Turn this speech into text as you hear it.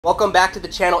Welcome back to the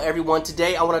channel, everyone.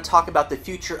 Today I want to talk about the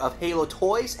future of Halo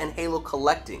toys and Halo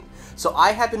collecting. So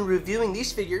I have been reviewing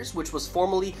these figures, which was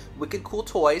formerly Wicked Cool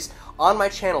Toys, on my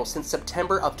channel since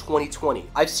September of 2020.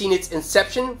 I've seen its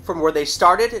inception from where they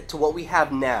started to what we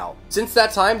have now. Since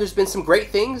that time, there's been some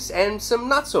great things and some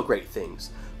not so great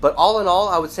things. But all in all,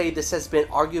 I would say this has been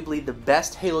arguably the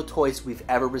best Halo toys we've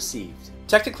ever received.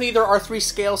 Technically, there are three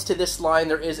scales to this line.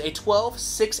 There is a 12,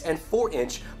 6, and 4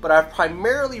 inch, but I've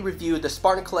primarily reviewed the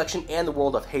Spartan Collection and the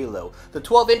World of Halo. The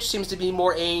 12 inch seems to be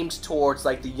more aimed towards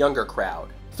like the younger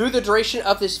crowd. Through the duration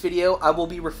of this video, I will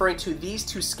be referring to these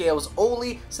two scales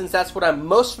only, since that's what I'm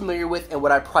most familiar with and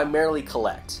what I primarily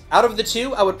collect. Out of the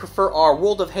two, I would prefer our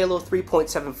World of Halo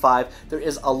 3.75. There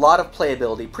is a lot of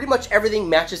playability. Pretty much everything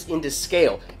matches into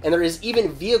scale, and there is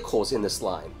even vehicles in this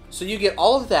line. So you get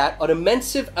all of that, an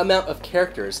immense amount of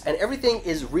characters, and everything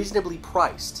is reasonably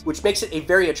priced, which makes it a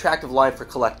very attractive line for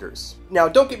collectors. Now,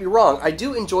 don't get me wrong, I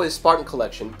do enjoy the Spartan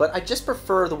Collection, but I just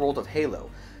prefer the World of Halo.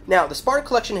 Now, the Spartan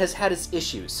Collection has had its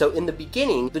issues. So in the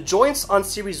beginning, the joints on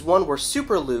Series 1 were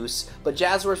super loose, but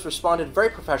Jazzwares responded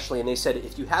very professionally and they said,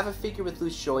 if you have a figure with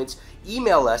loose joints,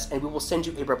 email us and we will send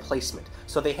you a replacement.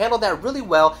 So they handled that really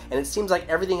well, and it seems like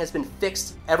everything has been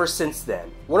fixed ever since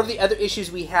then. One of the other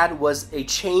issues we had was a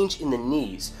change in the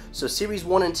knees. So Series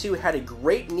 1 and 2 had a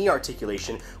great knee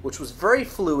articulation, which was very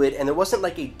fluid, and there wasn't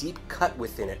like a deep cut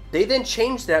within it. They then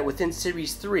changed that within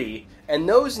Series 3, and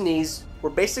those knees were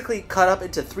basically cut up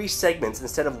into 3 segments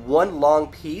instead of one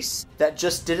long piece that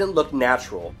just didn't look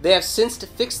natural. They have since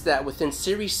fixed that within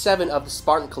Series 7 of the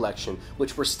Spartan Collection,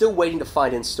 which we're still waiting to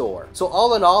find in store. So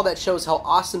all in all, that shows how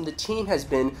awesome the team has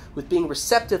been with being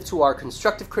receptive to our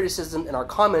constructive criticism and our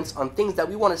comments on things that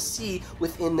we want to see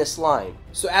within this line.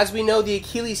 So as we know, the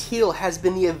Achilles heel has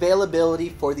been the availability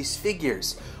for these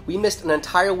figures. We missed an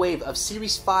entire wave of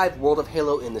Series 5 World of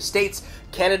Halo in the States.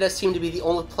 Canada seemed to be the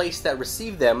only place that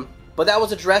received them. But that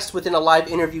was addressed within a live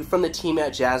interview from the team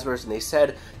at Jazzwares, and they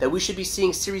said that we should be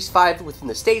seeing Series 5 within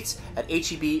the States at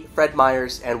H-E-B, Fred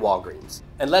Meyers, and Walgreens.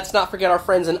 And let's not forget our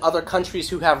friends in other countries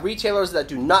who have retailers that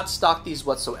do not stock these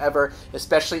whatsoever,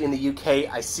 especially in the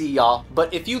UK. I see y'all.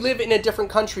 But if you live in a different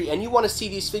country and you want to see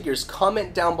these figures,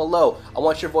 comment down below. I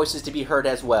want your voices to be heard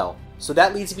as well. So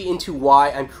that leads me into why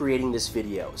I'm creating this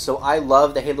video. So I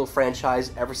love the Halo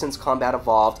franchise ever since Combat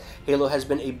Evolved. Halo has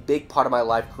been a big part of my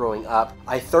life growing up.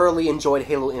 I thoroughly enjoyed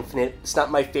Halo Infinite. It's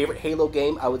not my favorite Halo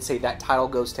game. I would say that title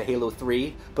goes to Halo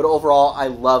 3. But overall, I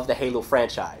love the Halo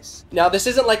franchise. Now, this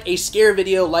isn't like a scare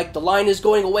video like the line is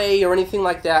going away or anything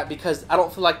like that, because I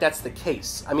don't feel like that's the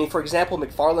case. I mean, for example,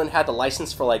 McFarlane had the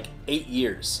license for like 8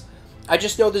 years. I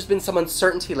just know there's been some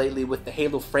uncertainty lately with the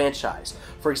Halo franchise.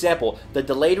 For example, the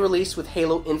delayed release with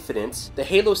Halo Infinite, the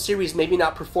Halo series maybe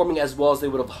not performing as well as they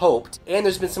would have hoped, and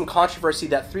there's been some controversy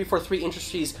that 343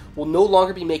 Industries will no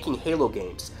longer be making Halo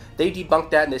games. They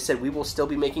debunked that and they said we will still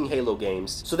be making Halo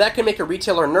games. So that can make a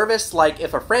retailer nervous. Like,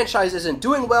 if a franchise isn't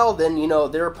doing well, then, you know,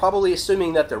 they're probably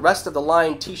assuming that the rest of the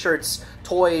line, t-shirts,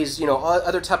 toys, you know,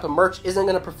 other type of merch isn't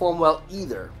going to perform well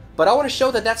either. But I want to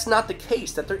show that that's not the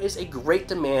case, that there is a great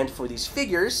demand for these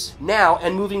figures now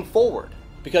and moving forward.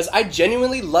 Because I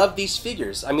genuinely love these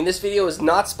figures. I mean, this video is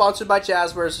not sponsored by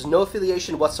Jazzwares, there's no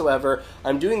affiliation whatsoever.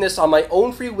 I'm doing this on my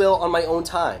own free will, on my own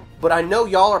time. But I know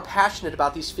y'all are passionate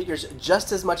about these figures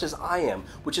just as much as I am,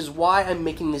 which is why I'm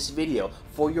making this video,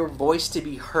 for your voice to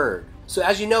be heard. So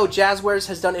as you know, Jazzwares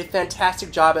has done a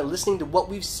fantastic job at listening to what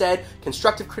we've said,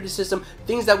 constructive criticism,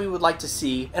 things that we would like to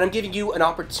see, and I'm giving you an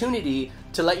opportunity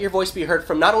to let your voice be heard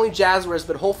from not only Jazzwares,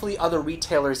 but hopefully other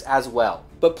retailers as well.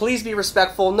 But please be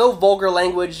respectful, no vulgar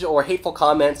language or hateful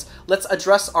comments. Let's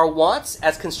address our wants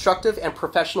as constructive and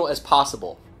professional as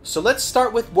possible. So let's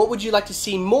start with what would you like to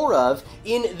see more of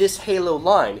in this Halo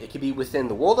line. It could be within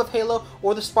the World of Halo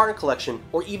or the Spartan Collection,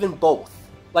 or even both.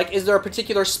 Like, is there a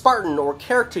particular Spartan or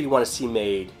character you want to see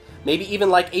made? Maybe even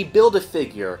like a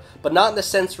Build-A-Figure, but not in the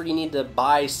sense where you need to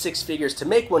buy 6 figures to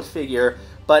make one figure,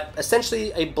 but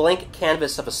essentially a blank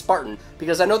canvas of a Spartan,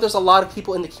 because I know there's a lot of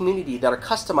people in the community that are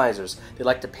customizers. They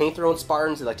like to paint their own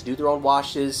Spartans, they like to do their own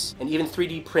washes, and even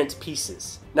 3D print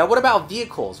pieces. Now, what about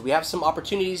vehicles? We have some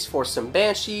opportunities for some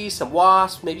Banshees, some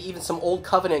Wasps, maybe even some Old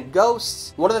Covenant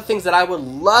Ghosts. One of the things that I would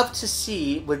love to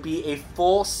see would be a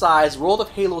full-size World of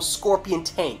Halo Scorpion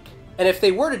tank. And if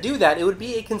they were to do that, it would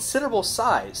be a considerable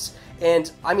size.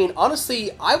 And, I mean,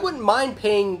 honestly, I wouldn't mind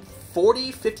paying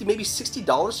 $40, $50, maybe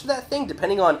 $60 for that thing,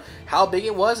 depending on how big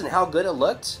it was and how good it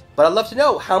looked. But I'd love to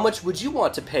know, how much would you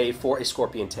want to pay for a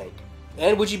Scorpion tank?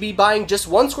 And would you be buying just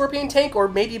one Scorpion tank, or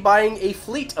maybe buying a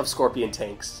fleet of Scorpion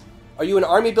tanks? Are you an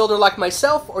army builder like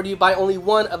myself, or do you buy only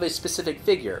one of a specific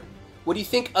figure? What do you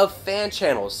think of fan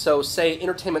channels? So say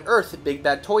Entertainment Earth, Big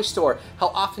Bad Toy Store. How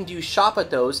often do you shop at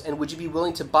those, and would you be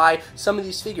willing to buy some of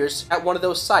these figures at one of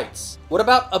those sites? What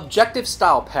about objective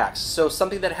style packs? So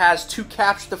something that has 2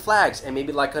 capture the flags and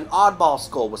maybe like an oddball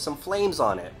skull with some flames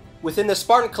on it. Within the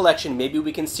Spartan collection, maybe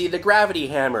we can see the Gravity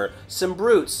Hammer, some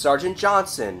Brutes, Sergeant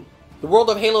Johnson. The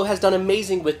world of Halo has done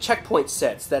amazing with checkpoint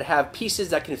sets that have pieces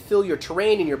that can fill your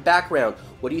terrain and your background.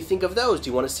 What do you think of those?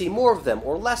 Do you want to see more of them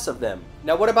or less of them?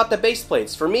 Now what about the base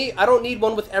plates? For me, I don't need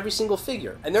one with every single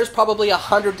figure. And there's probably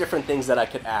 100 different things that I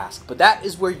could ask, but that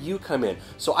is where you come in.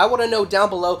 So I want to know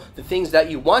down below the things that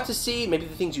you want to see, maybe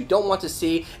the things you don't want to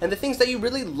see, and the things that you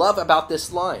really love about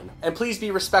this line. And please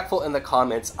be respectful in the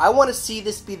comments. I want to see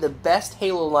this be the best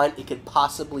Halo line it could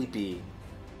possibly be.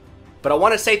 But I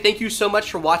want to say thank you so much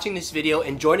for watching this video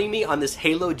and joining me on this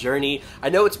Halo journey. I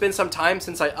know it's been some time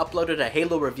since I uploaded a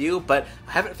Halo review, but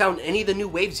I haven't found any of the new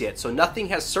waves yet, so nothing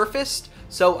has surfaced.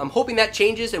 So I'm hoping that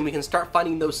changes and we can start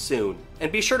finding those soon.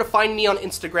 And be sure to find me on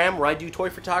Instagram where I do toy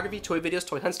photography, toy videos,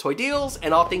 toy hunts, toy deals,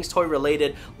 and all things toy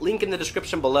related. Link in the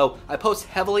description below. I post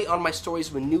heavily on my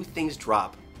stories when new things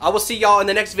drop. I will see y'all in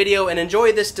the next video and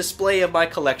enjoy this display of my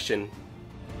collection.